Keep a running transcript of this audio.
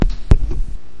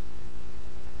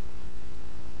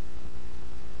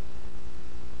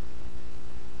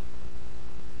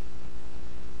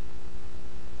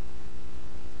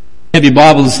Have your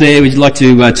Bibles there? Would you like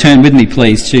to turn with me,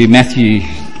 please, to Matthew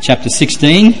chapter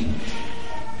 16?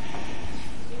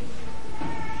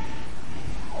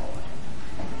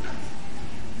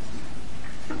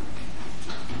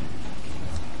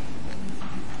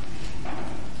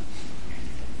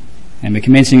 And we're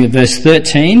commencing at verse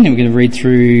 13, and we're going to read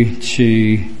through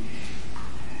to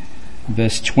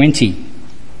verse 20.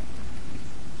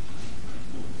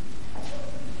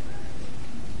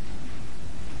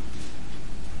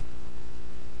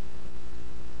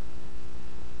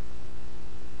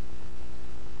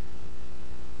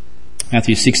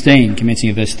 Matthew 16, commencing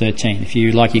at verse 13. If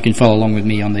you like, you can follow along with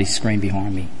me on the screen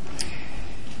behind me.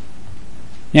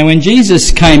 Now, when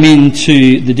Jesus came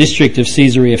into the district of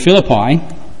Caesarea Philippi,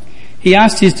 he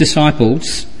asked his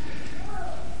disciples,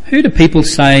 "Who do people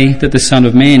say that the Son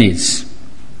of Man is?"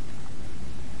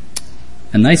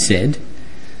 And they said,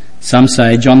 "Some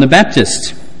say John the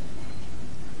Baptist,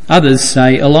 others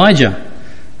say Elijah,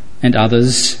 and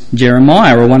others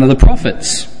Jeremiah or one of the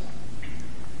prophets."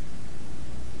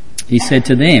 He said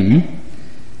to them,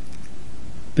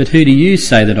 "But who do you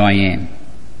say that I am?"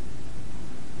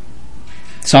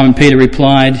 Simon Peter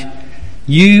replied,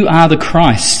 "You are the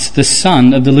Christ, the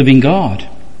Son of the living God."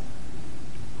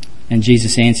 And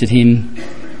Jesus answered him,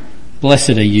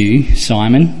 "Blessed are you,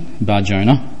 Simon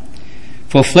Bar-Jonah,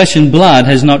 for flesh and blood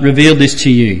has not revealed this to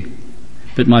you,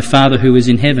 but my Father who is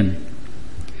in heaven.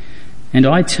 And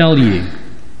I tell you,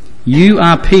 you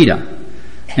are Peter,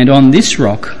 and on this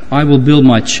rock I will build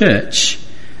my church,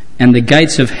 and the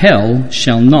gates of hell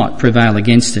shall not prevail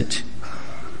against it.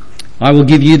 I will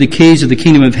give you the keys of the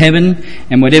kingdom of heaven,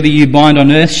 and whatever you bind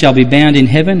on earth shall be bound in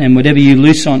heaven, and whatever you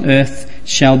loose on earth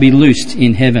shall be loosed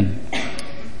in heaven."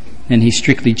 Then he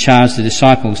strictly charged the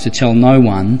disciples to tell no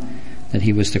one that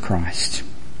he was the Christ.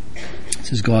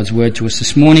 This is God's word to us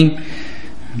this morning.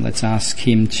 Let's ask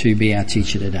him to be our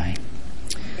teacher today.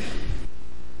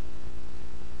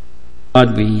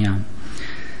 God, we are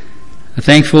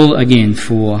thankful again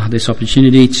for this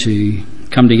opportunity to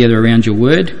come together around your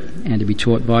word and to be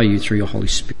taught by you through your Holy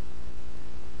Spirit.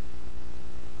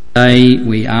 Today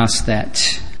we ask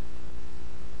that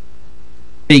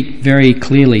you speak very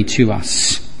clearly to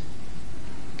us.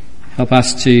 Help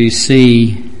us to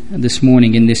see this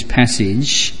morning in this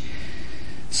passage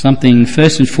something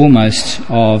first and foremost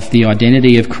of the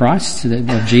identity of Christ,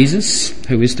 of Jesus,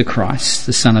 who is the Christ,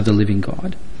 the Son of the living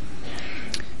God.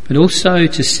 But also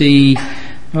to see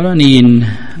not only in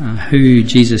who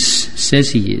Jesus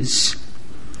says he is,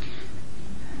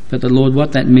 but the Lord,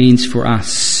 what that means for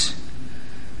us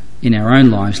in our own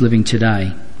lives living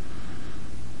today.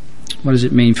 What does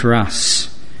it mean for us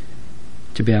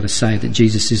to be able to say that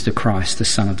Jesus is the Christ, the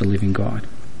Son of the living God?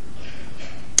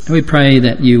 And we pray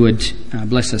that you would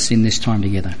bless us in this time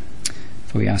together.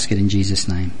 For we ask it in Jesus'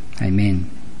 name. Amen.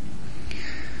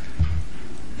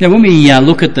 Now, when we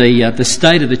look at the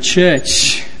state of the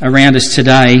church around us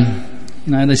today,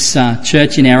 this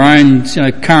church in our own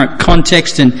current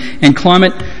context and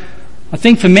climate, I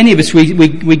think for many of us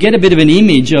we get a bit of an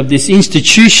image of this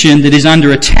institution that is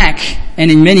under attack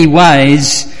and in many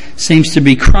ways seems to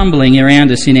be crumbling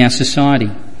around us in our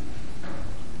society.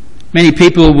 Many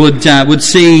people would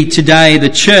see today the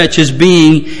church as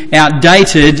being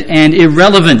outdated and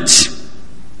irrelevant.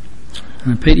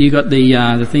 Peter, you got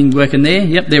the thing working there?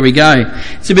 Yep, there we go.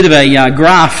 It's a bit of a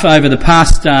graph over the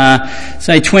past,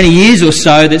 say, 20 years or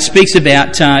so that speaks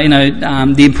about,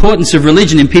 the importance of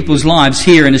religion in people's lives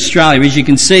here in Australia. As you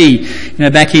can see,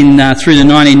 back in through the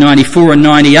 1994 and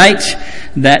 98,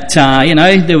 that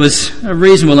there was a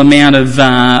reasonable amount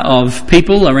of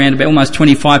people, around about almost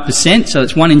 25%. So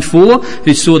that's 1 in 4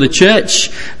 who saw the church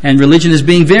and religion as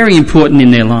being very important in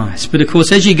their lives. But of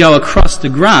course, as you go across the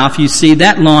graph, you see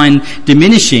that line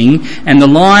diminishing, and the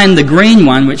line, the green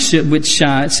one, which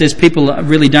says people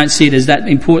really don't see it as that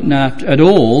important at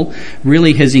all,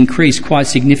 really has increased quite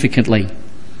significantly.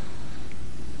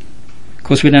 Of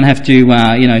course, we don't have to,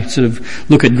 sort of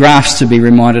look at graphs to be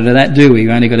reminded of that, do we? We've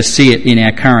only got to see it in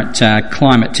our current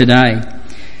climate today.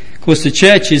 Of course, the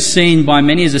church is seen by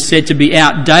many, as I said, to be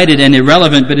outdated and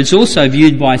irrelevant, but it's also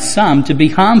viewed by some to be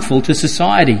harmful to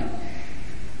society.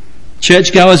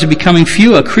 Churchgoers are becoming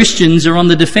fewer. Christians are on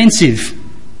the defensive.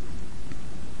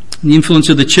 The influence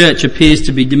of the church appears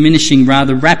to be diminishing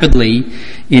rather rapidly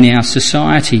in our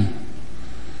society.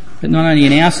 But not only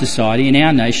in our society, in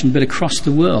our nation, but across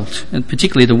the world, and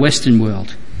particularly the Western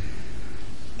world.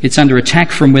 It's under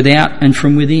attack from without and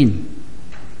from within.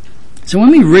 So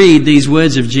when we read these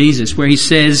words of Jesus where he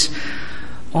says,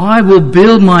 "I will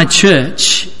build my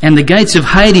church and the gates of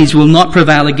Hades will not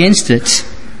prevail against it,"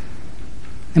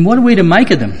 and what are we to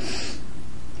make of them?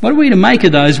 What are we to make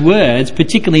of those words,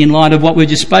 particularly in light of what we've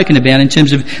just spoken about in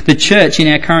terms of the church in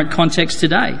our current context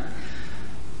today?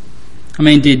 I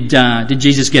mean, did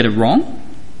Jesus get it wrong?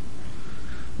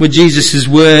 Were Jesus'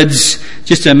 words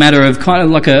just a matter of kind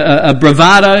of like a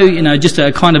bravado, just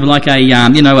a kind of like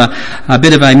a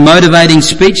bit of a motivating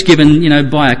speech given,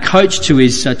 by a coach to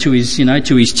his team,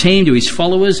 to his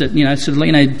followers?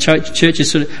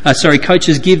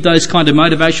 Coaches give those kind of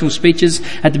motivational speeches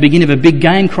at the beginning of a big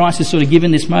game. Christ has sort of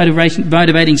given this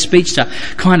motivating speech to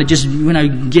kind of just,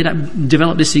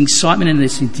 develop this excitement and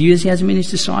this enthusiasm in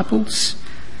his disciples.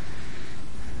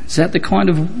 Is that the kind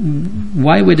of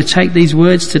way we're to take these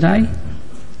words today?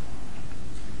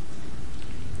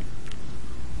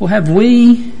 Or have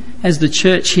we, as the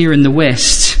church here in the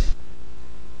West,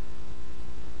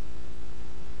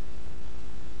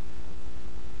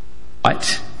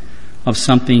 of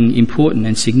something important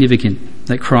and significant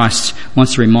that Christ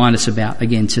wants to remind us about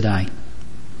again today?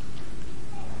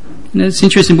 It's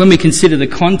interesting when we consider the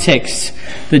context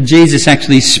that Jesus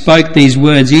actually spoke these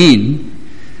words in.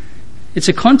 It's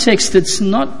a context that's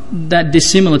not that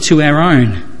dissimilar to our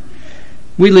own.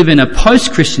 We live in a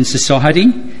post-Christian society.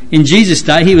 In Jesus'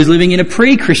 day, he was living in a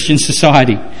pre-Christian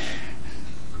society.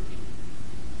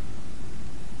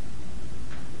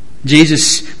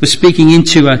 Jesus was speaking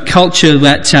into a culture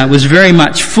that was very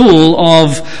much full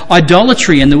of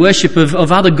idolatry and the worship of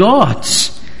other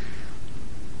gods.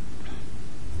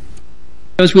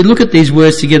 As we look at these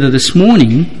words together this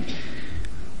morning,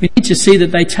 we need to see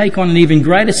that they take on an even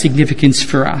greater significance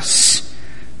for us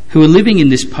who are living in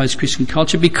this post-Christian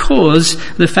culture, because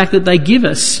the fact that they give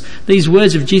us, these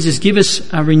words of Jesus give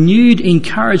us a renewed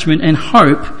encouragement and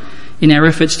hope in our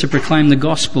efforts to proclaim the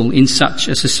gospel in such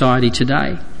a society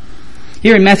today.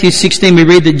 Here in Matthew 16 we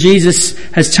read that Jesus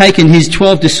has taken his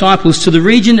 12 disciples to the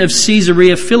region of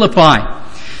Caesarea Philippi,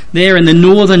 there in the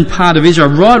northern part of Israel,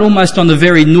 right almost on the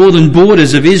very northern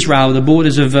borders of Israel, the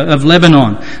borders of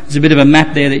Lebanon. There's a bit of a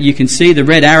map there that you can see. The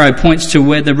red arrow points to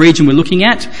where the region we're looking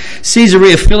at.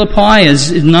 Caesarea Philippi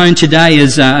is known today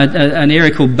as an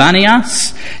area called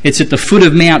Banias. It's at the foot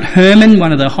of Mount Hermon,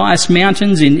 one of the highest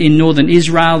mountains in northern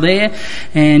Israel there.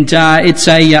 And it's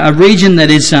a region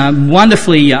that is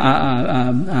wonderfully,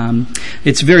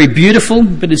 it's very beautiful,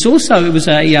 but it was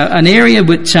an area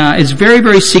which is very,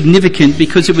 very significant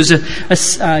because it was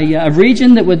a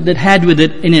region that had with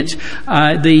it in it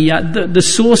the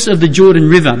source of the Jordan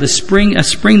River, a spring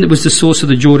that was the source of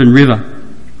the Jordan River.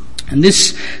 And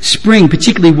this spring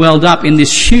particularly welled up in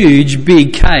this huge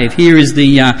big cave. Here's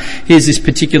this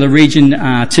particular region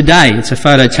today. It's a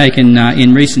photo taken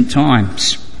in recent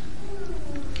times.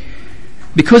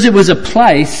 Because it was a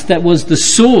place that was the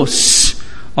source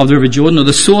of the River Jordan, or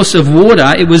the source of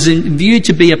water, it was viewed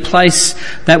to be a place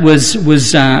that was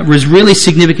really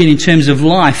significant in terms of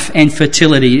life and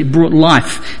fertility. It brought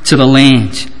life to the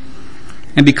land.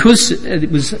 And because it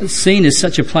was seen as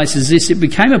such a place as this, it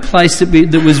became a place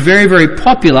that was very, very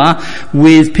popular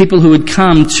with people who had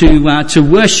come to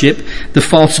worship the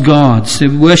false gods, to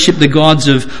worship the gods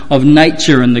of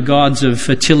nature and the gods of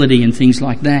fertility and things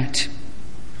like that.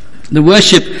 The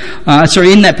worship,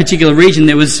 in that particular region,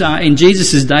 there was, in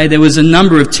Jesus' day, there was a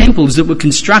number of temples that were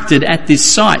constructed at this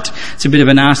site. It's a bit of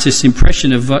an artist's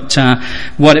impression of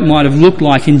what it might have looked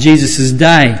like in Jesus'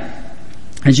 day.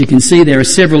 As you can see, there are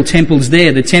several temples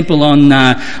there. The temple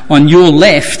on your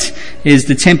left is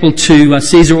the temple to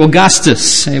Caesar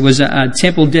Augustus. It was a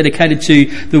temple dedicated to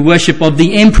the worship of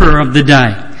the emperor of the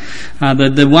day.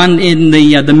 The one in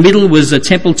the middle was a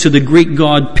temple to the Greek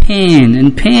god Pan,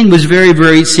 and Pan was very,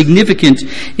 very significant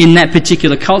in that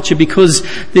particular culture because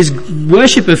this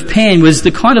worship of Pan was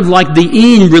the kind of like the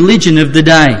in religion of the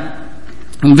day.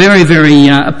 And very, very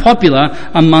popular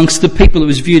amongst the people. It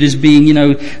was viewed as being,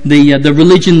 the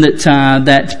religion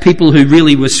that people who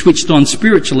really were switched on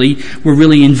spiritually were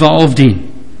really involved in.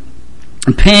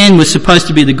 And Pan was supposed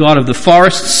to be the god of the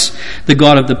forests, the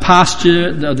god of the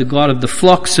pasture, the god of the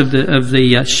flocks of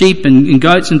the sheep and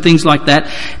goats and things like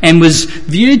that, and was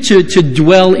viewed to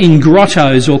dwell in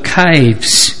grottos or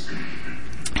caves.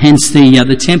 Hence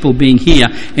the temple being here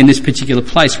in this particular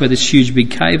place where this huge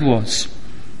big cave was.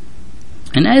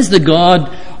 And as the god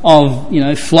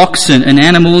of flocks and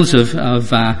animals and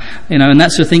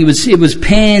that sort of thing, it was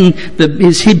Pan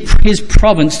his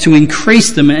province to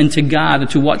increase them and to guard and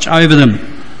to watch over them.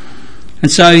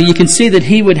 And so you can see that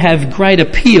he would have great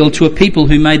appeal to a people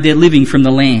who made their living from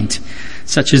the land,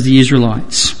 such as the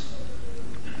Israelites.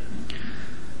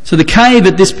 So the cave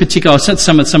at this particular,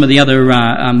 some of the other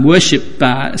worship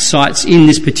sites in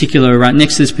this particular,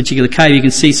 next to this particular cave, you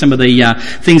can see some of the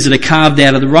things that are carved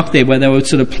out of the rock there, where they would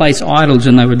sort of place idols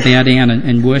and they would bow down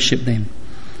and worship them.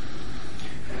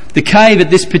 The cave at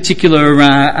this particular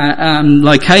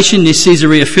location, near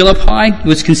Caesarea Philippi,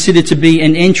 was considered to be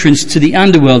an entrance to the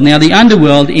underworld. Now, the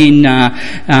underworld in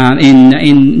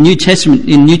New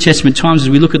Testament times, as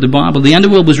we look at the Bible, the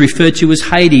underworld was referred to as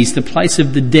Hades, the place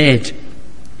of the dead.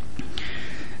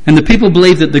 And the people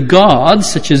believed that the gods,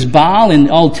 such as Baal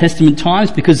in Old Testament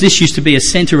times, because this used to be a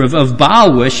centre of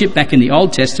Baal worship back in the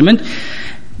Old Testament.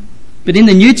 But in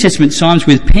the New Testament times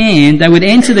with Pan, they would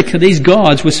these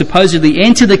gods were supposedly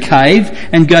enter the cave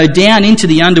and go down into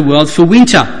the underworld for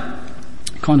winter.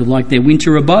 Kind of like their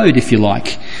winter abode, if you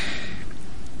like.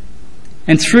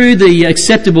 And through the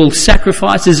acceptable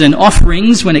sacrifices and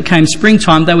offerings, when it came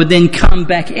springtime, they would then come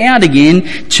back out again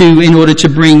in order to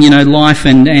bring, life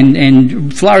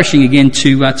and flourishing again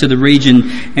to the region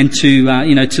and to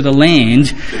the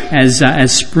land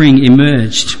as spring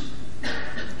emerged.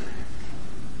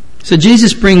 So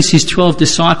Jesus brings his 12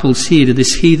 disciples here to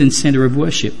this heathen centre of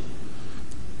worship.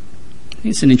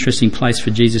 It's an interesting place for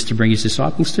Jesus to bring his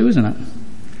disciples to, isn't it?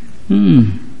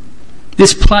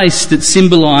 This place that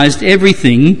symbolised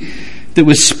everything that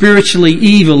was spiritually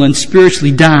evil and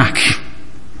spiritually dark.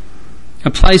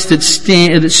 A place that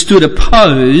stood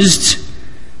opposed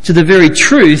to the very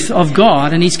truth of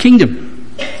God and his kingdom.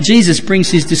 Jesus brings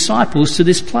his disciples to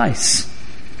this place.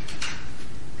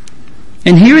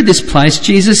 And here at this place,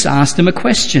 Jesus asked them a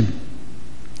question.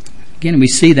 Again, we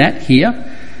see that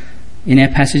here in our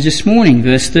passage this morning,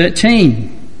 verse 13.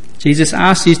 Jesus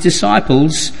asked his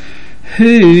disciples,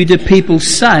 "Who do people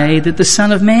say that the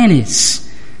Son of Man is?"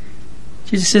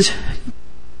 Jesus says,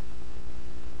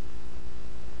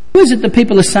 "Who is it that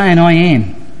people are saying I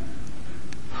am?"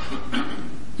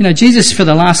 Jesus for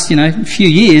the last, few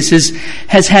years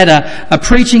has had a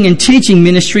preaching and teaching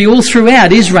ministry all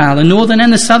throughout Israel, the northern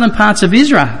and the southern parts of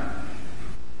Israel.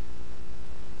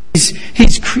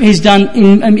 He's done,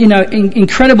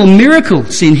 incredible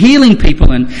miracles in healing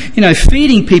people and,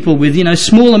 feeding people with,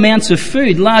 small amounts of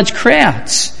food, large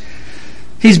crowds.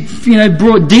 He's,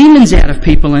 brought demons out of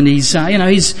people, and he's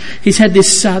had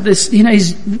this,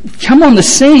 he's come on the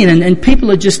scene, and people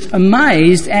are just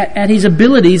amazed at his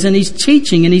abilities and his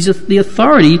teaching and the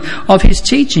authority of his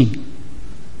teaching.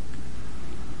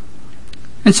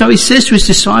 And so he says to his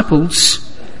disciples,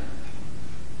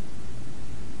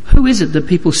 "Who is it that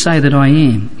people say that I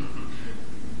am?"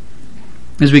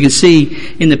 As we can see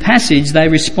in the passage, they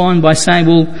respond by saying,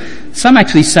 well, some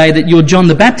actually say that you're John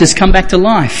the Baptist come back to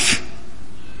life.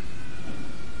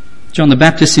 John the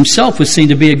Baptist himself was seen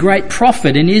to be a great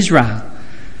prophet in Israel.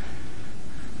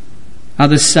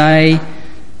 Others say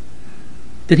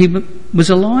that he was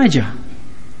Elijah.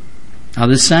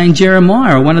 Others saying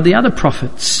Jeremiah or one of the other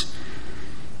prophets.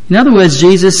 In other words,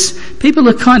 Jesus, people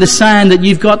are kind of saying that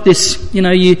you've got this,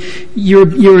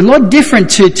 you're a lot different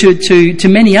to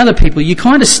many other people. You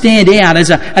kind of stand out as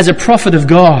a prophet of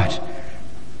God.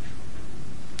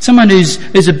 Someone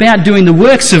who's about doing the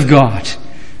works of God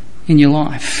in your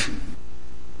life.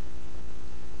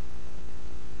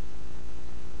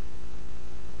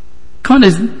 Kind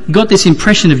of got this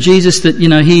impression of Jesus that,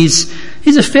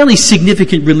 he's a fairly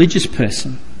significant religious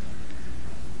person.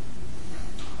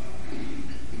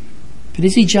 But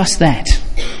is he just that?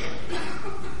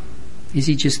 Is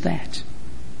he just that?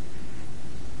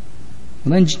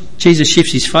 Well, then Jesus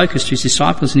shifts his focus to his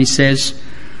disciples and he says,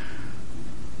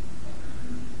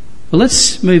 well,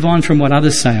 let's move on from what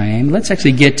others say I am. Let's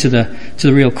actually get to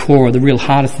the real core or the real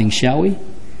heart of things, shall we?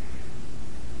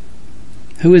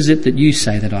 Who is it that you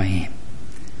say that I am?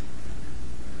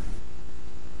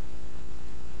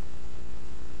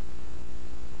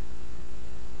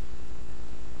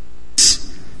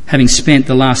 Having spent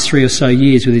the last 3 or so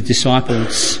years with his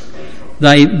disciples,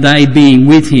 they being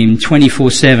with him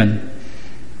 24/7,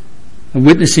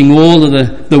 witnessing all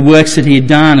of the works that he had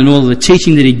done and all of the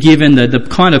teaching that he'd given, the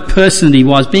kind of person that he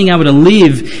was, being able to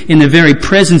live in the very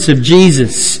presence of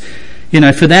Jesus,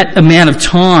 for that amount of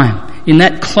time, in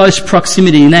that close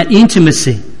proximity, in that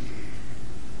intimacy.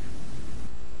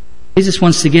 Jesus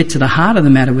wants to get to the heart of the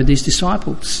matter with his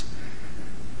disciples.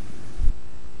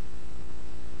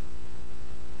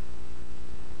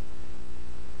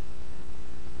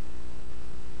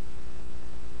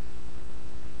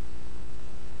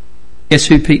 Guess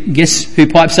who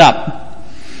pipes up?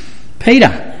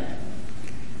 Peter.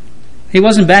 He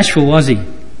wasn't bashful, was he?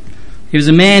 He was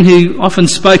a man who often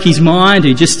spoke his mind,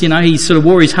 who just, he sort of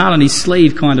wore his heart on his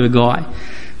sleeve kind of a guy.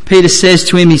 Peter says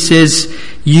to him, he says,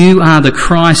 "You are the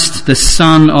Christ, the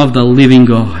Son of the living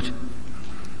God."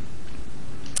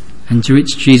 And to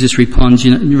which Jesus responds,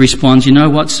 "You know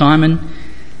what, Simon?"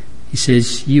 He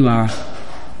says, "You are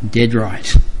dead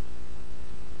right."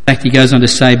 In fact, he goes on to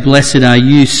say, "Blessed are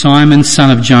you, Simon,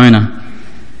 son of Jonah,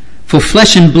 For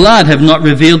flesh and blood have not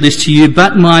revealed this to you,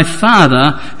 but my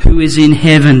Father who is in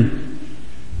heaven.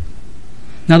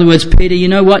 In other words, Peter, you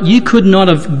know what? You could not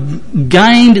have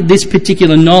gained this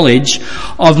particular knowledge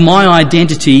of my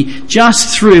identity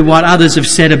just through what others have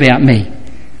said about me.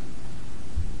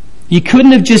 You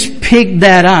couldn't have just picked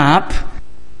that up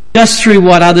just through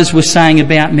what others were saying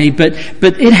about me, but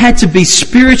it had to be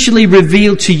spiritually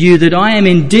revealed to you that I am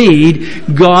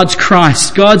indeed God's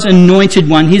Christ, God's anointed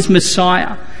one, His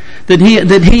Messiah. That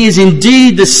he is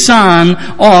indeed the Son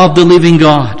of the living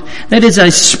God. That is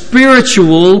a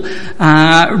spiritual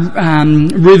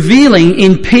revealing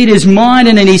in Peter's mind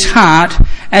and in his heart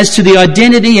as to the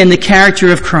identity and the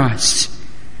character of Christ.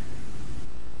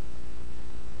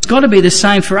 It's got to be the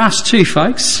same for us too,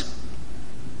 folks.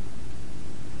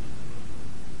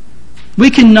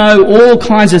 We can know all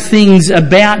kinds of things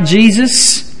about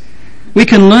Jesus. We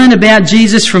can learn about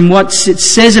Jesus from what it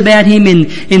says about Him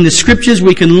in the Scriptures.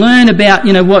 We can learn about,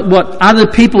 what other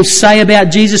people say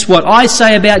about Jesus, what I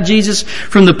say about Jesus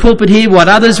from the pulpit here, what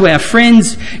others, our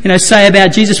friends, say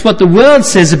about Jesus, what the world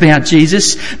says about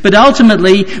Jesus. But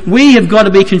ultimately, we have got to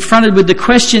be confronted with the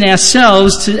question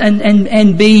ourselves and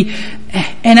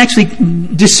actually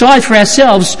decide for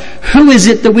ourselves, who is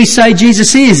it that we say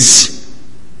Jesus is?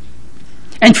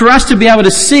 And for us to be able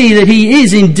to see that He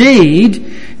is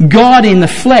indeed God in the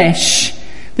flesh,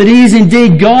 that He is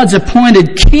indeed God's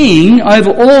appointed King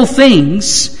over all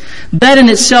things, that in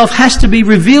itself has to be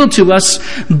revealed to us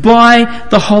by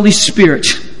the Holy Spirit.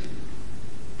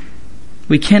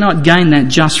 We cannot gain that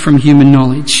just from human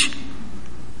knowledge.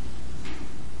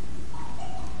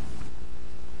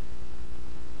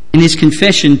 In his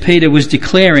confession, Peter was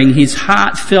declaring his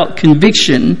heartfelt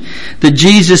conviction that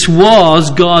Jesus was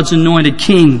God's anointed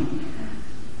King.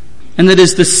 And that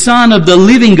as the Son of the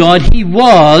living God, He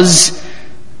was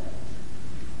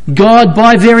God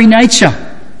by very nature.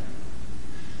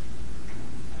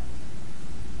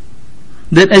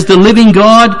 That as the living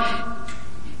God,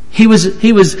 He was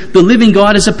the living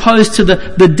God as opposed to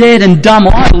the dead and dumb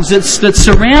idols that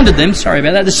surrounded them. Sorry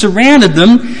about that. That surrounded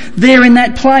them there in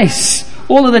that place.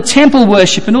 All of the temple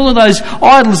worship and all of those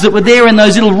idols that were there in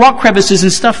those little rock crevices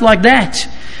and stuff like that.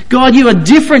 God, You are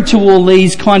different to all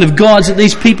these kind of gods that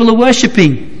these people are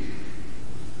worshipping.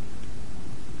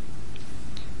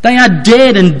 They are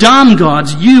dead and dumb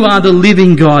gods. You are the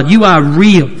living God. You are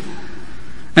real.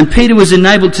 And Peter was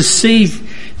enabled to see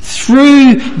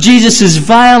through Jesus'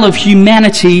 veil of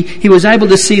humanity, he was able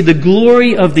to see the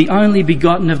glory of the only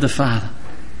begotten of the Father.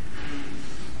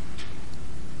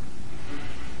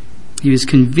 He was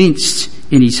convinced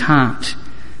in his heart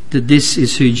that this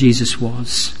is who Jesus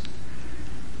was.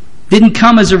 Didn't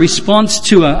come as a response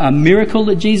to a miracle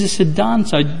that Jesus had done.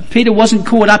 So Peter wasn't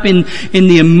caught up in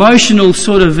the emotional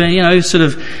sort of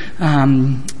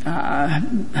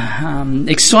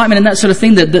excitement and that sort of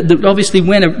thing that obviously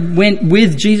went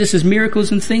with Jesus'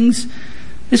 miracles and things.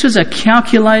 This was a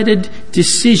calculated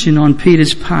decision on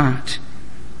Peter's part.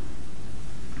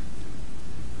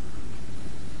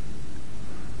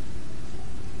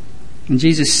 And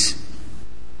Jesus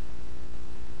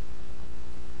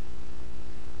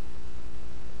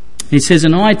He says,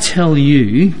 and I tell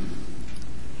you,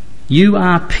 you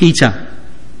are Peter,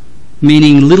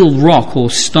 meaning little rock or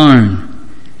stone.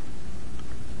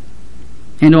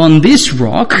 And on this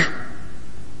rock,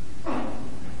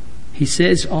 He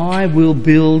says, I will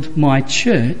build my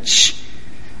church,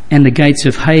 and the gates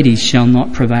of Hades shall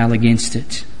not prevail against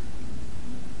it.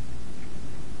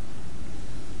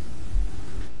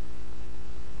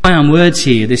 Play on words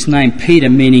here, this name Peter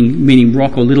meaning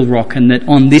rock or little rock, and that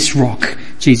on this rock,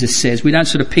 Jesus says. We don't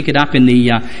sort of pick it up in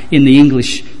the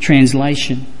English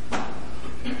translation.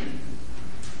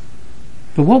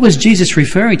 But what was Jesus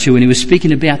referring to when He was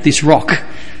speaking about this rock?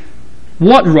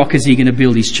 What rock is He going to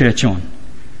build His church on?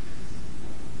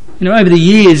 Over the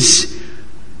years,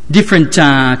 different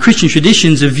Christian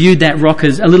traditions have viewed that rock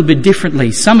as a little bit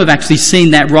differently. Some have actually seen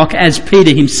that rock as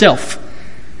Peter himself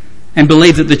and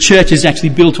believe that the church is actually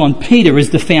built on Peter as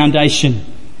the foundation.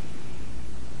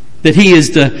 That he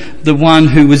is the one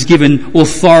who was given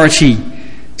authority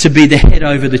to be the head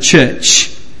over the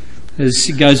church. As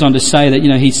he goes on to say that,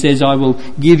 he says, I will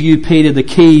give you, Peter, the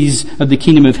keys of the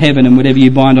kingdom of heaven, and whatever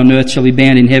you bind on earth shall be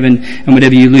bound in heaven, and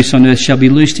whatever you loose on earth shall be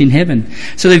loosed in heaven.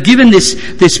 So they've given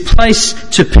this place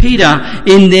to Peter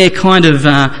in their kind of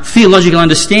theological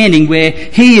understanding where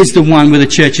he is the one where the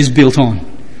church is built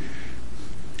on.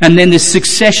 And then this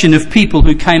succession of people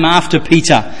who came after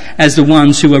Peter as the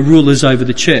ones who are rulers over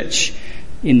the church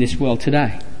in this world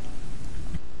today.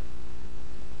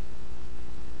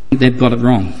 They've got it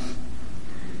wrong.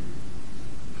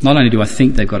 Not only do I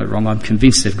think they've got it wrong, I'm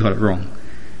convinced they've got it wrong.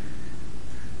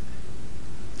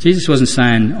 Jesus wasn't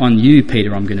saying, on you,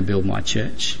 Peter, I'm going to build my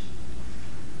church.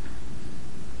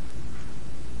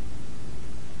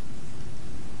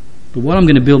 But what I'm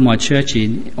going to build my church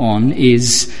on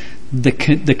is the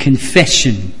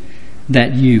confession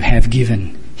that you have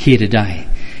given here today.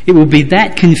 It will be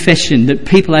that confession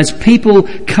that as people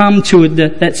come to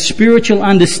that spiritual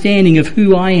understanding of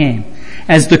who I am,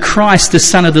 as the Christ, the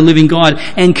Son of the living God,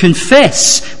 and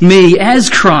confess me as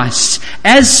Christ,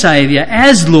 as Saviour,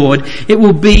 as Lord, it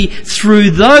will be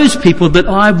through those people that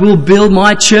I will build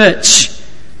my church.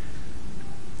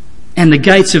 And the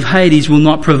gates of Hades will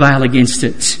not prevail against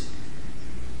it.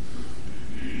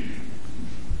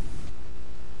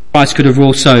 Christ could have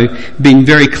also been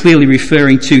very clearly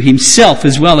referring to himself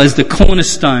as well as the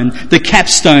cornerstone, the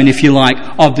capstone, if you like,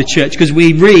 of the church. Because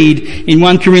we read in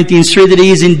 1 Corinthians 3 that he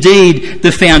is indeed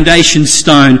the foundation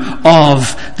stone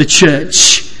of the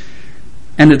church.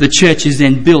 And that the church is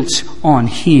then built on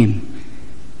him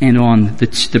and on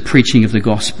the preaching of the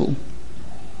gospel.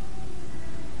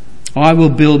 I will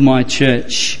build my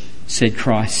church, said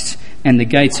Christ, and the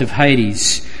gates of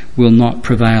Hades will not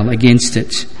prevail against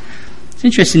it. It's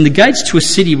interesting, the gates to a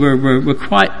city were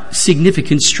quite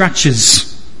significant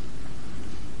structures.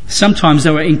 Sometimes they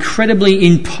were incredibly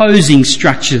imposing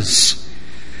structures.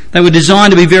 They were designed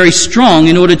to be very strong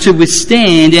in order to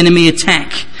withstand enemy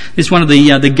attack. There's one of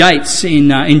the gates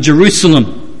in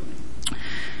Jerusalem.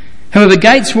 However,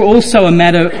 gates were also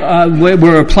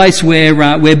were a place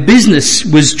where business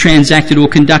was transacted or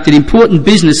conducted, important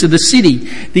business of the city.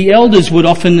 The elders would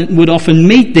often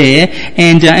meet there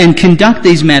and conduct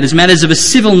these matters. Matters of a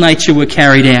civil nature were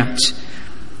carried out,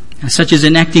 such as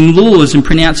enacting laws and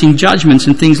pronouncing judgments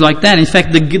and things like that. In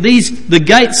fact, the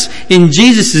gates in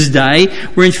Jesus' day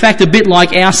were in fact a bit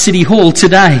like our city hall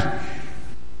today.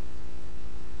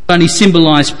 Not only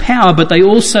symbolised power, but they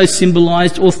also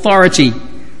symbolised authority.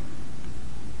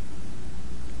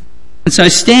 And so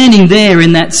standing there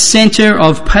in that centre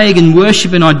of pagan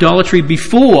worship and idolatry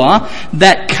before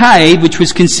that cave, which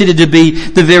was considered to be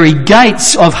the very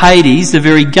gates of Hades, the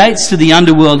very gates to the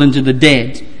underworld and to the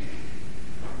dead,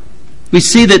 we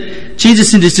see that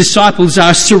Jesus and his disciples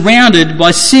are surrounded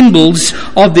by symbols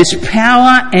of this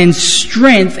power and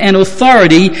strength and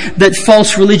authority that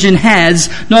false religion has,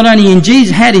 not only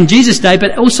had in Jesus' day,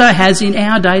 but also has in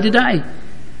our day today.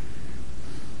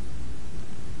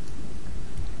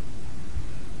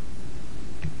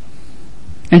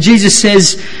 And Jesus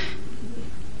says,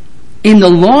 in the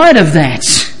light of that,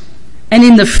 and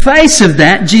in the face of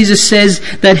that, Jesus says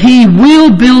that he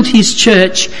will build his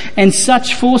church and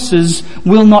such forces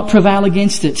will not prevail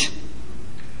against it.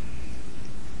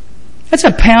 That's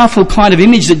a powerful kind of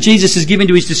image that Jesus has given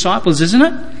to his disciples, isn't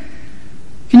it?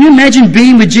 Can you imagine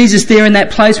being with Jesus there in that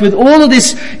place with all of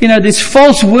this, this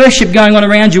false worship going on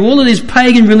around you, all of these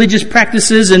pagan religious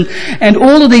practices and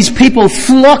all of these people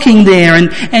flocking there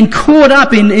and caught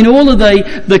up in all of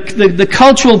the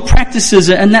cultural practices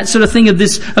and that sort of thing of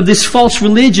this false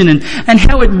religion and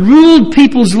how it ruled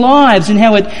people's lives and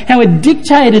how it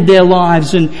dictated their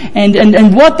lives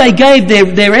and what they gave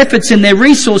their efforts and their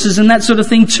resources and that sort of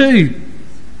thing too.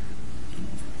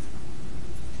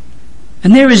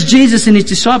 And there is Jesus and his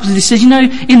disciples, and he says,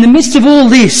 in the midst of all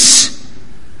this,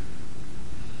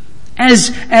 as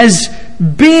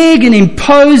big and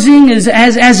imposing as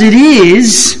it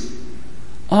is,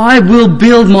 I will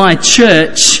build my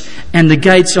church and the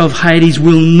gates of Hades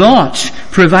will not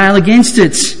prevail against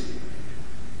it.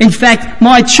 In fact,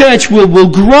 my church will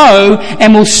grow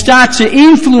and will start to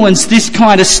influence this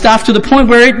kind of stuff to the point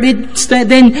where it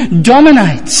then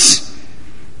dominates.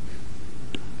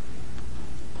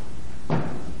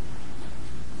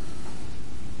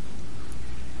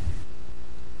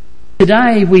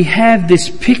 Today we have this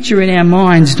picture in our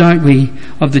minds, don't we,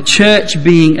 of the church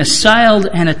being assailed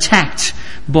and attacked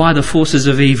by the forces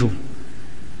of evil.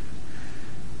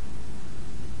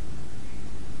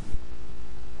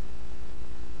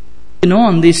 And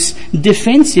on this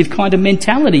defensive kind of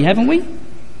mentality, haven't we?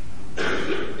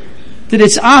 That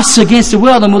it's us against the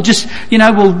world, and we'll just,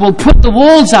 we'll put the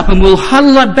walls up and we'll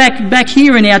huddle up back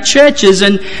here in our churches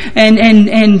and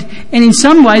in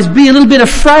some ways be a little bit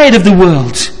afraid of the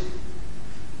world.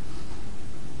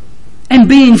 And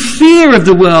be in fear of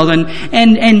the world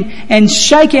and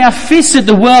shake our fists at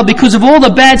the world because of all the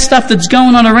bad stuff that's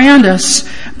going on around us,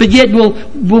 but yet we'll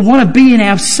want to be in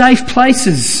our safe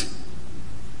places.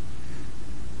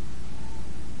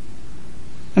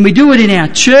 And we do it in our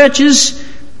churches,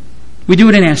 we do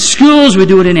it in our schools, we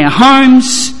do it in our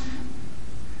homes.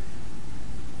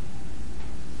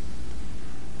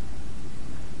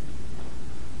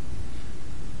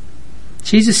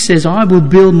 Jesus says, I will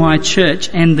build my church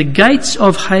and the gates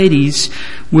of Hades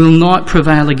will not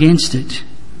prevail against it.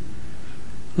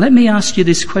 Let me ask you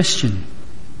this question.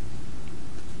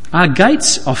 Are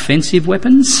gates offensive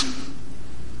weapons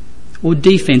or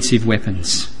defensive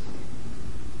weapons?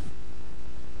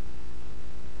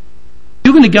 If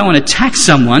you're going to go and attack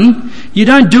someone, you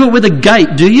don't do it with a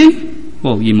gate, do you?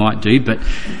 Well, you might do, but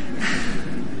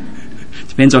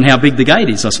depends on how big the gate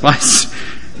is, I suppose.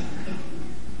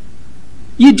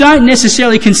 You don't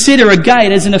necessarily consider a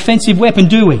gate as an offensive weapon,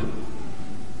 do we?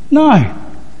 No.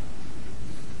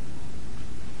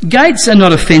 Gates are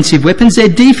not offensive weapons, they're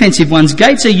defensive ones.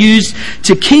 Gates are used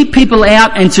to keep people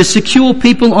out and to secure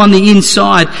people on the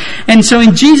inside. And so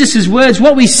in Jesus' words,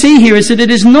 what we see here is that it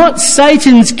is not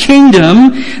Satan's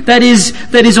kingdom that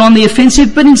is on the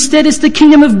offensive, but instead it's the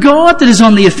kingdom of God that is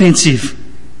on the offensive.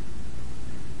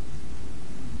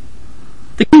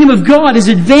 The kingdom of God is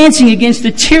advancing against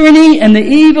the tyranny and the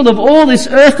evil of all this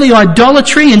earthly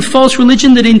idolatry and false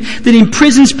religion that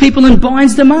imprisons people and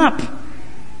binds them up.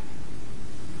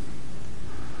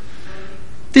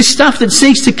 This stuff that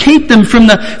seeks to keep them from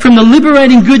the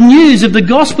liberating good news of the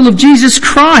gospel of Jesus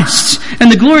Christ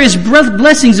and the glorious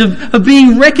blessings of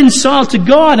being reconciled to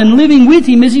God and living with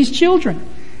Him as His children.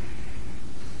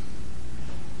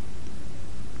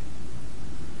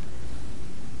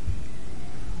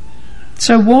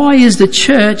 So why is the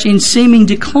church in seeming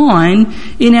decline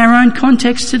in our own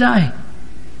context today?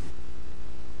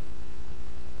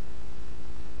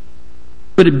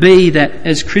 Could it be that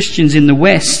as Christians in the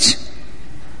West,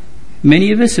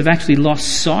 many of us have actually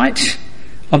lost sight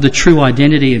of the true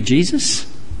identity of Jesus?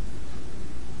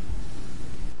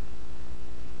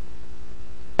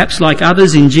 Perhaps like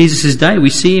others in Jesus' day,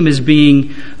 we see Him as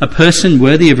being a person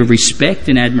worthy of respect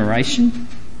and admiration.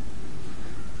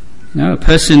 A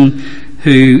person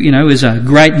who, is a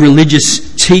great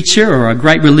religious teacher or a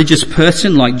great religious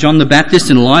person like John the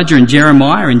Baptist and Elijah and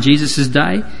Jeremiah in Jesus'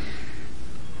 day.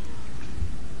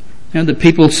 The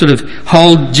people sort of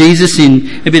hold Jesus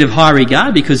in a bit of high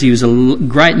regard because He was a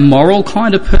great moral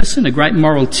kind of person, a great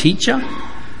moral teacher.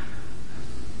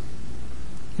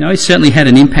 He certainly had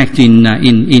an impact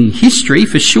in history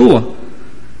for sure.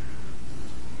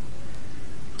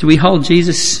 Do we hold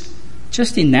Jesus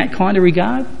just in that kind of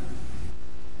regard?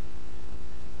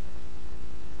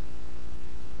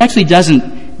 It actually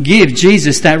doesn't give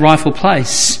Jesus that rightful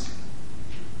place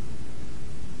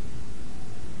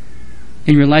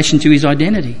in relation to His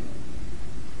identity.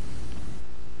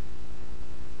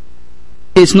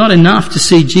 It's not enough to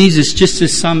see Jesus just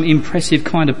as some impressive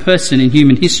kind of person in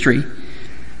human history.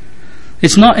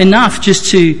 It's not enough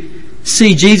just to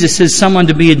see Jesus as someone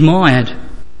to be admired.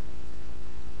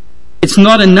 It's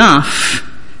not enough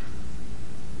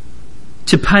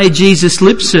to pay Jesus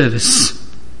lip service.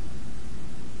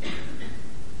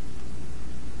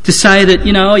 To say that,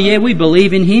 we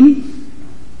believe in Him.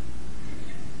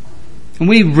 And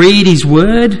we read His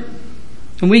Word.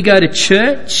 And we go to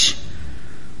church.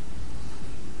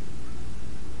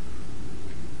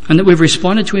 And that we've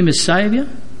responded to Him as Saviour.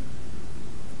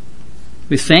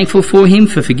 We're thankful for Him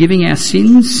for forgiving our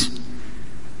sins.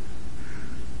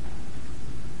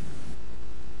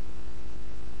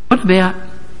 What about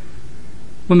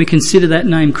when we consider that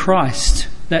name Christ?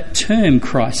 That term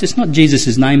Christ. It's not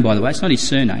Jesus' name, by the way. It's not His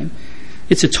surname.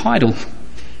 It's a title.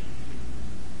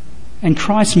 And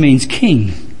Christ means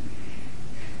King.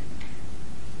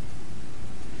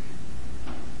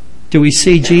 Do we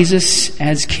see Jesus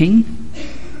as King?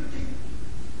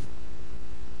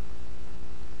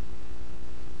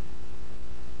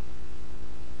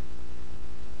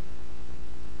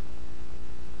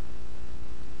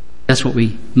 That's what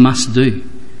we must do.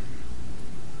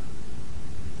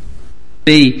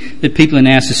 Be that people in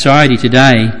our society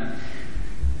today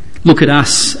look at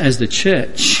us as the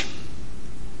church.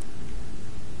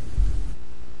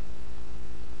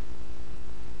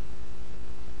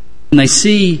 And they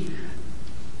see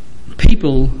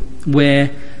people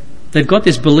where they've got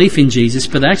this belief in Jesus,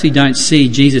 but they actually don't see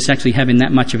Jesus actually having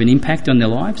that much of an impact on their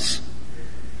lives.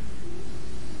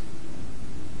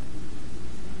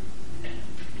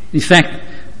 In fact,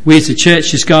 we as a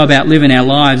church just go about living our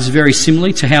lives very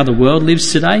similarly to how the world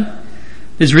lives today.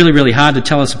 It's really, really hard to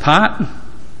tell us apart.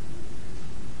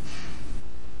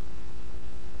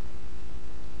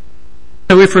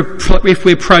 So if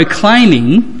we're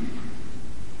proclaiming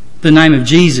the name of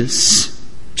Jesus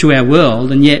to our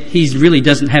world, and yet He really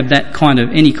doesn't have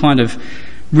any kind of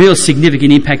real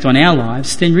significant impact on our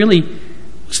lives, then really,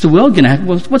 what's the world going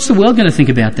to think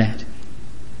about that?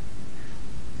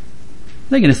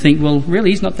 They're going to think, well,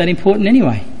 really, He's not that important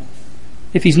anyway.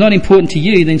 If He's not important to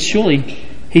you, then surely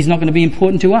He's not going to be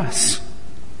important to us.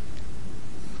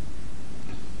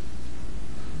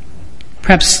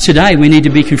 Perhaps today we need to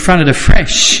be confronted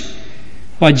afresh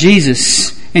by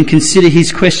Jesus and consider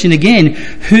his question again.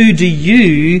 Who do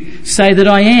you say that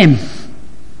I am?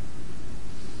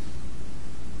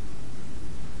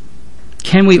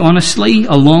 Can we honestly,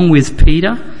 along with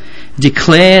Peter,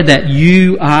 declare that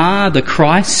you are the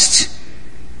Christ,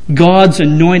 God's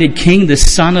anointed King, the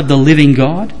Son of the living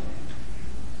God?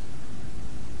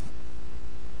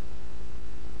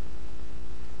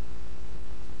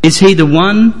 Is he the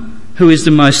one who is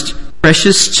the most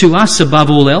precious to us above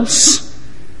all else?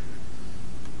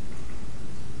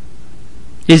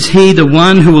 Is he the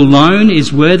one who alone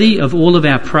is worthy of all of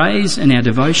our praise and our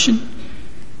devotion?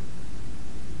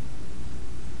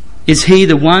 Is he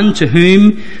the one to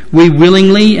whom we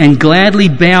willingly and gladly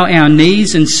bow our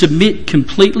knees and submit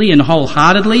completely and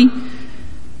wholeheartedly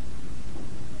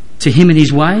to him and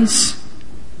his ways?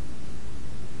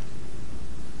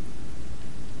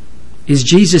 Is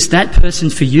Jesus that person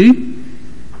for you?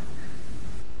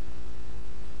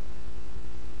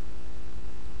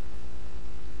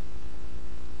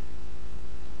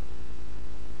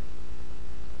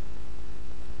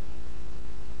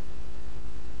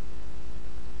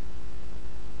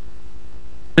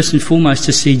 First and foremost,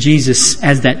 to see Jesus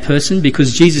as that person,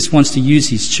 because Jesus wants to use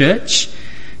his church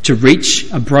to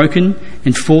reach a broken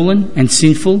and fallen and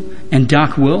sinful and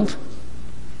dark world.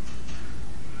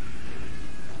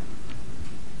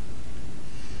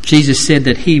 Jesus said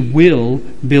that he will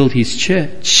build his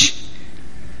church,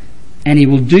 and he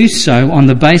will do so on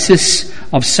the basis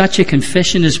of such a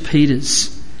confession as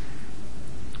Peter's,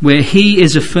 where he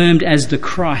is affirmed as the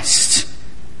Christ,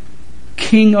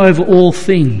 King over all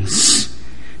things,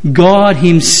 God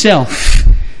himself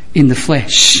in the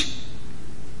flesh.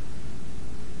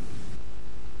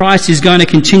 Christ is going to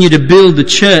continue to build the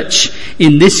church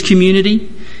in this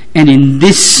community and in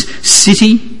this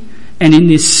city and in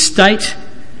this state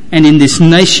and in this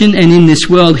nation and in this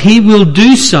world. He will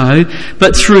do so,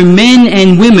 but through men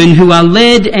and women who are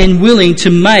led and willing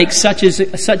to make such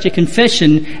a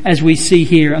confession as we see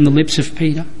here on the lips of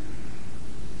Peter.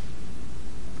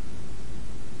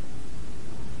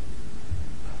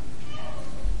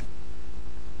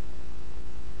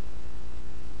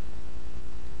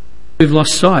 We've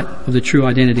lost sight of the true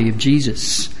identity of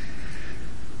Jesus.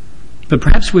 But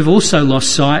perhaps we've also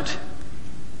lost sight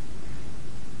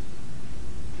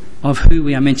of who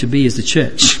we are meant to be as the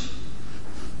church.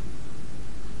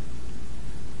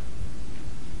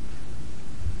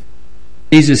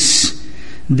 Jesus,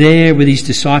 there with his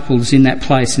disciples in that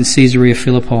place in Caesarea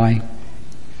Philippi,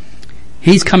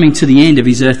 he's coming to the end of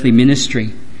his earthly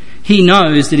ministry. He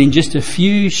knows that in just a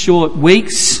few short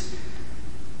weeks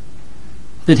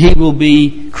that he will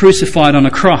be crucified on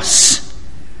a cross.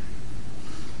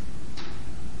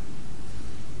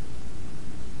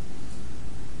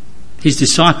 His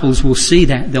disciples will see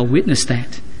that, they'll witness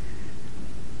that.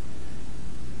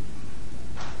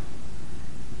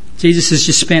 Jesus has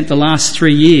just spent the last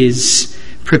 3 years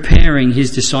preparing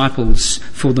his disciples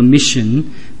for the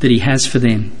mission that he has for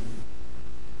them.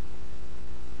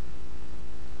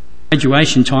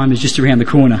 Graduation time is just around the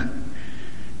corner.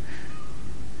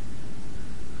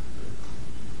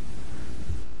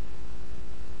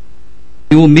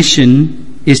 Your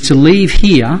mission is to leave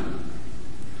here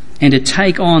and to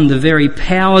take on the very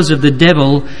powers of the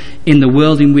devil in the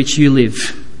world in which you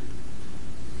live.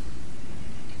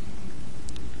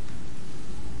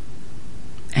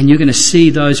 And you're going to see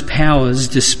those powers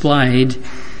displayed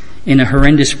in a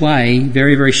horrendous way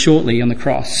very, very shortly on the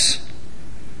cross.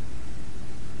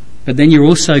 But then you're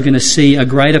also going to see a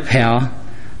greater power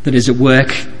that is at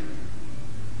work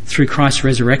through Christ's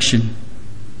resurrection.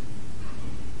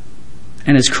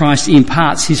 And as Christ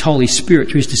imparts his Holy Spirit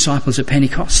to his disciples at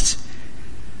Pentecost.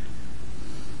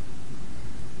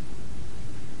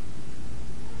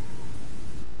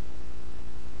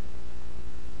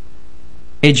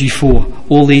 Prepared you for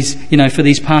all these, for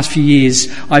these past few years.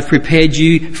 I've prepared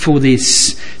you for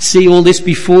this. See all this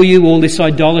before you, all this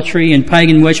idolatry and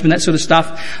pagan worship and that sort of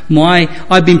stuff.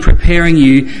 I've been preparing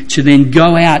you to then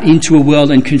go out into a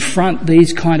world and confront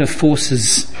these kind of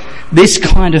forces, this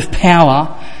kind of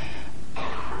power,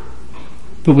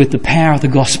 but with the power of the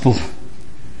gospel.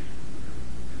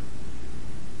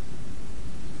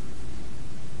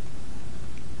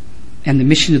 And the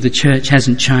mission of the church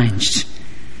hasn't changed.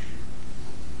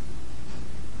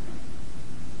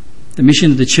 The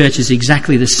mission of the church is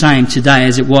exactly the same today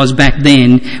as it was back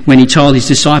then when he told his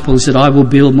disciples that I will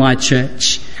build my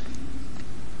church.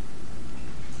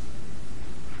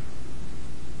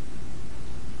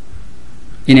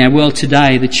 In our world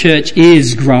today, the church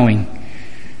is growing.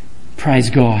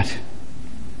 Praise God.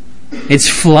 it's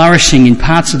flourishing in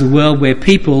parts of the world where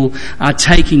people are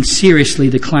taking seriously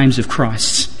the claims of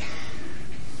Christ.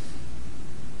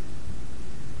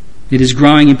 It is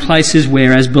growing in places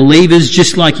where, as believers,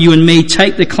 just like you and me,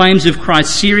 take the claims of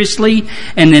Christ seriously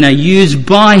and then are used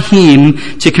by Him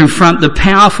to confront the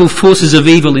powerful forces of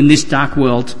evil in this dark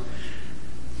world.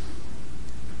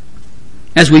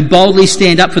 As we boldly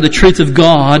stand up for the truth of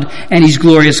God and His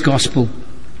glorious gospel.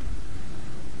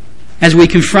 As we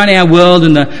confront our world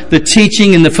and the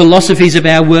teaching and the philosophies of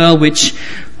our world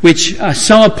which are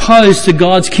so opposed to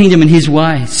God's kingdom and His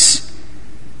ways.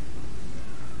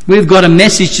 We've got a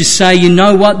message to say, you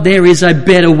know what, there is a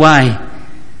better way.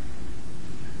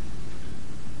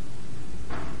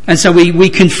 And so we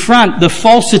confront the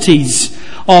falsities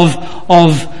of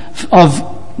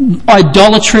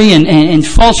idolatry and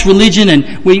false religion,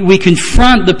 and we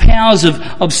confront the powers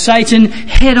of Satan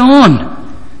head on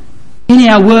in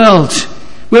our world,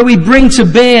 where we bring to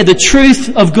bear the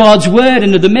truth of God's word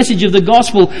and the message of the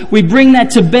gospel. We bring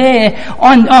that to bear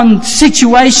on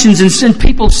situations and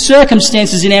people's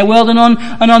circumstances in our world, and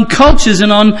on cultures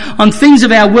and on things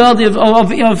of our world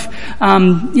of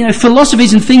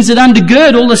philosophies and things that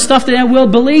undergird all the stuff that our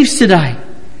world believes today.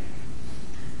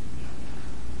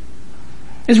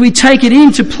 As we take it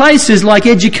into places like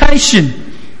education,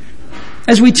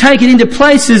 as we take it into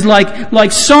places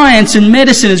like science and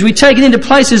medicine, as we take it into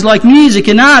places like music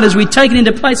and art, as we take it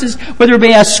into places, whether it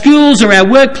be our schools or our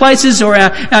workplaces or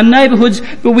our neighbourhoods,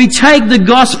 but we take the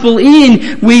gospel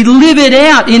in, we live it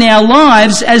out in our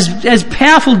lives as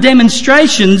powerful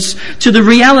demonstrations to the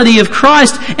reality of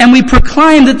Christ, and we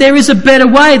proclaim that there is a better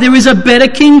way, there is a better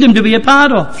kingdom to be a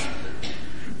part of.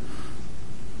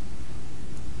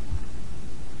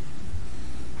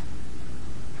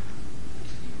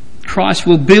 Christ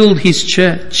will build His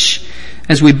church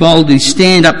as we boldly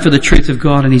stand up for the truth of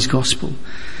God and His gospel.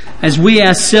 As we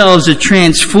ourselves are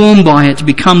transformed by it to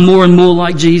become more and more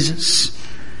like Jesus.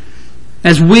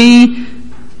 As we,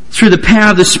 through the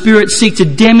power of the Spirit, seek to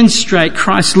demonstrate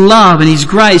Christ's love and His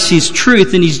grace, His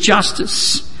truth and His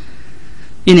justice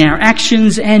in our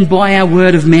actions and by our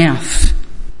word of mouth.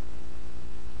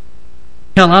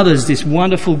 Tell others this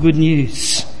wonderful good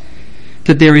news,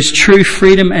 that there is true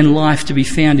freedom and life to be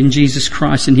found in Jesus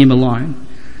Christ and Him alone.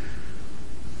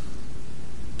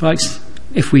 Folks,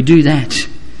 if we do that,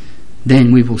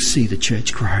 then we will see the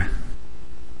church grow.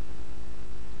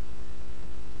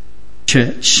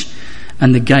 Church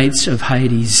and the gates of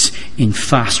Hades in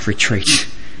fast retreat.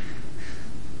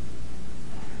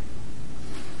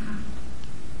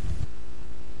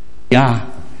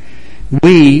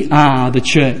 We are the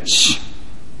church.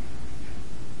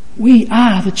 We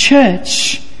are the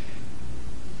church.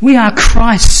 We are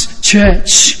Christ's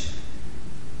church.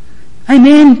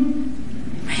 Amen.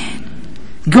 Man,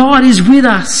 God is with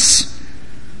us.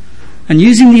 And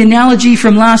using the analogy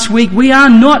from last week, we are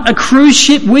not a cruise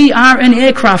ship, we are an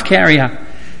aircraft carrier.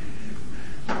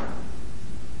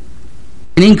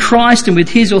 And in Christ and with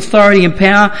His authority and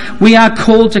power, we are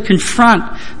called to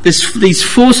confront these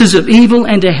forces of evil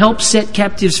and to help set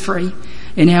captives free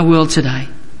in our world today.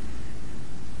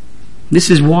 This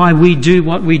is why we do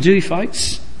what we do,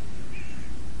 folks.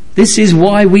 This is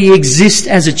why we exist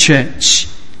as a church.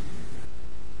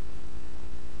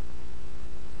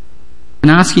 And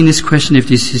asking this question of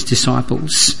His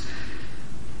disciples,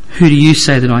 who do you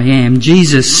say that I am?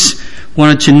 Jesus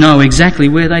wanted to know exactly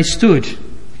where they stood.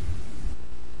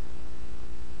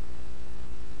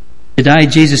 Today,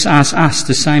 Jesus asks us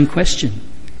the same question.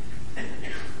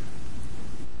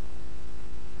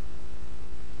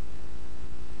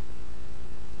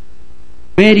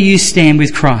 Where do you stand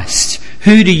with Christ?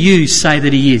 Who do you say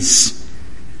that He is?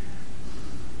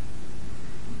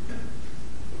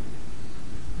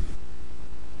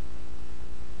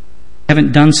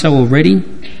 Haven't done so already?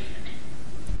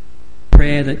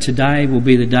 Prayer that today will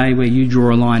be the day where you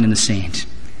draw a line in the sand.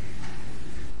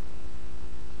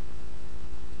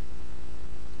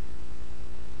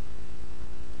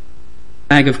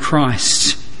 Flag of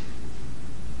Christ,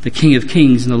 the King of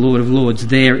Kings and the Lord of Lords,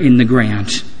 there in the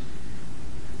ground.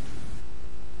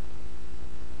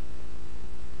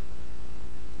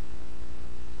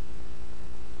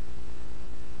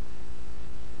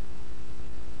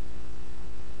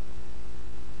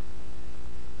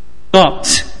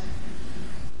 Stopped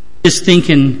just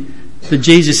thinking that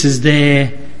Jesus is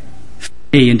there for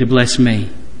me and to bless me,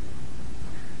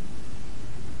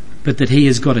 but that He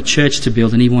has got a church to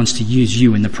build and He wants to use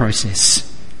you in the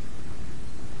process.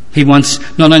 He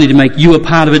wants not only to make you a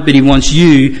part of it, but He wants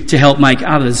you to help make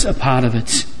others a part of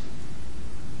it.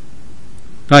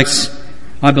 Folks,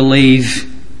 I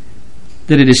believe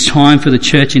that it is time for the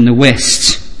church in the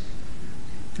West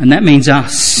And that means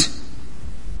us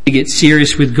to get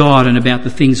serious with God and about the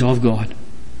things of God.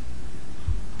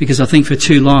 Because I think for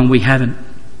too long we haven't.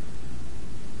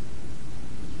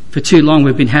 For too long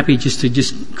we've been happy just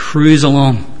to cruise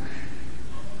along.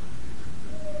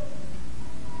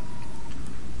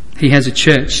 He has a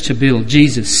church to build.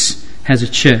 Jesus has a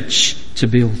church to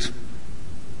build.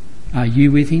 Are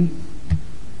you with him?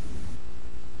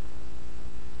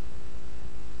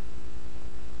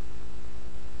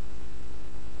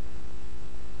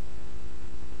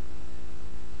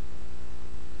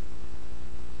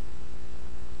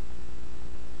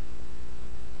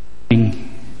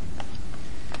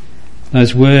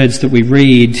 Those words that we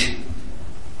read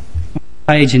on the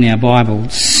page in our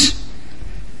Bibles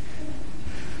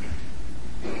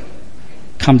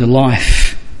come to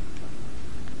life,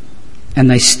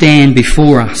 and they stand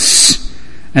before us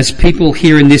as people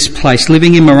here in this place,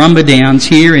 living in Marumba Downs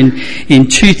here in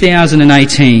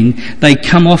 2018. They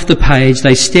come off the page,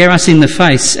 they stare us in the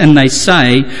face, and they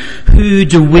say, "Who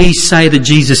do we say that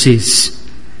Jesus is?"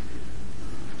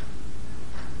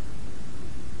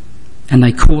 And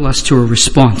they call us to a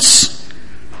response.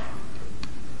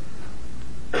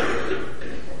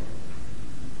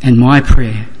 And my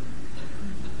prayer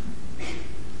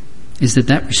is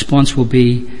that response will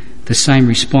be the same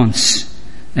response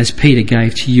as Peter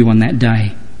gave to you on that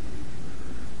day.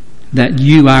 That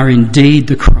you are indeed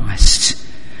the Christ,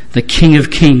 the King of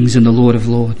Kings and the Lord of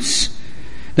Lords.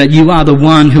 That you are the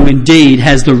one who indeed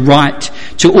has the right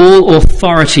to all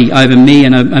authority over me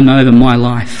and over my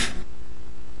life.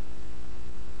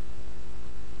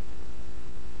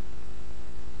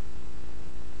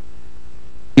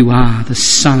 You are the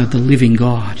Son of the living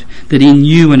God, that in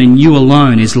you and in you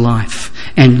alone is life,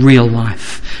 and real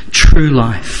life, true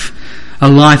life, a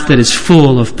life that is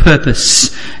full of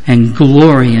purpose and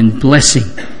glory and blessing.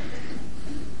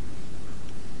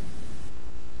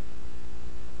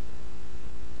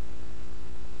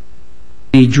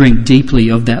 We drink deeply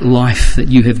of that life that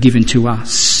you have given to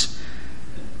us.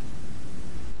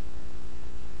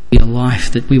 A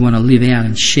life that we want to live out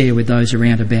and share with those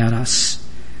around about us.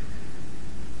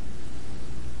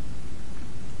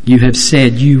 You have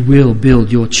said you will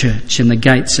build your church, and the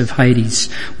gates of Hades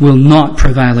will not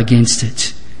prevail against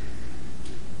it.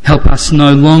 Help us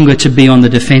no longer to be on the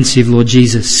defensive, Lord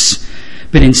Jesus,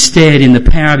 but instead in the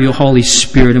power of your Holy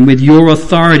Spirit and with your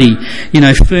authority,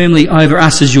 firmly over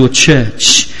us as your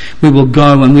church, we will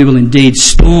go and we will indeed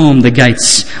storm the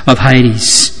gates of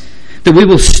Hades. That we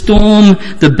will storm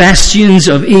the bastions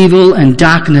of evil and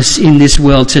darkness in this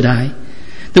world today.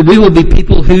 That we will be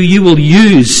people who you will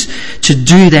use to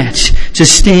do that, to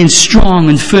stand strong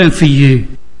and firm for you.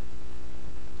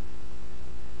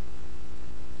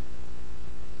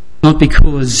 Not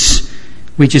because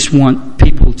we just want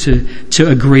people to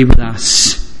agree with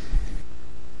us,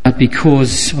 but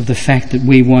because of the fact that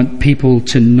we want people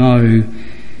to know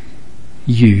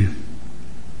you.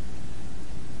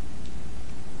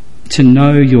 To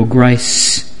know your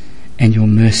grace and your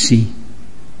mercy.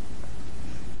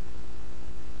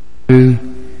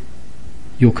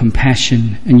 Your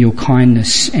compassion and your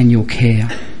kindness and your care,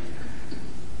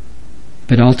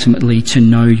 but ultimately to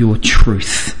know your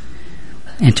truth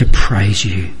and to praise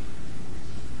you.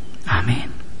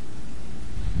 Amen.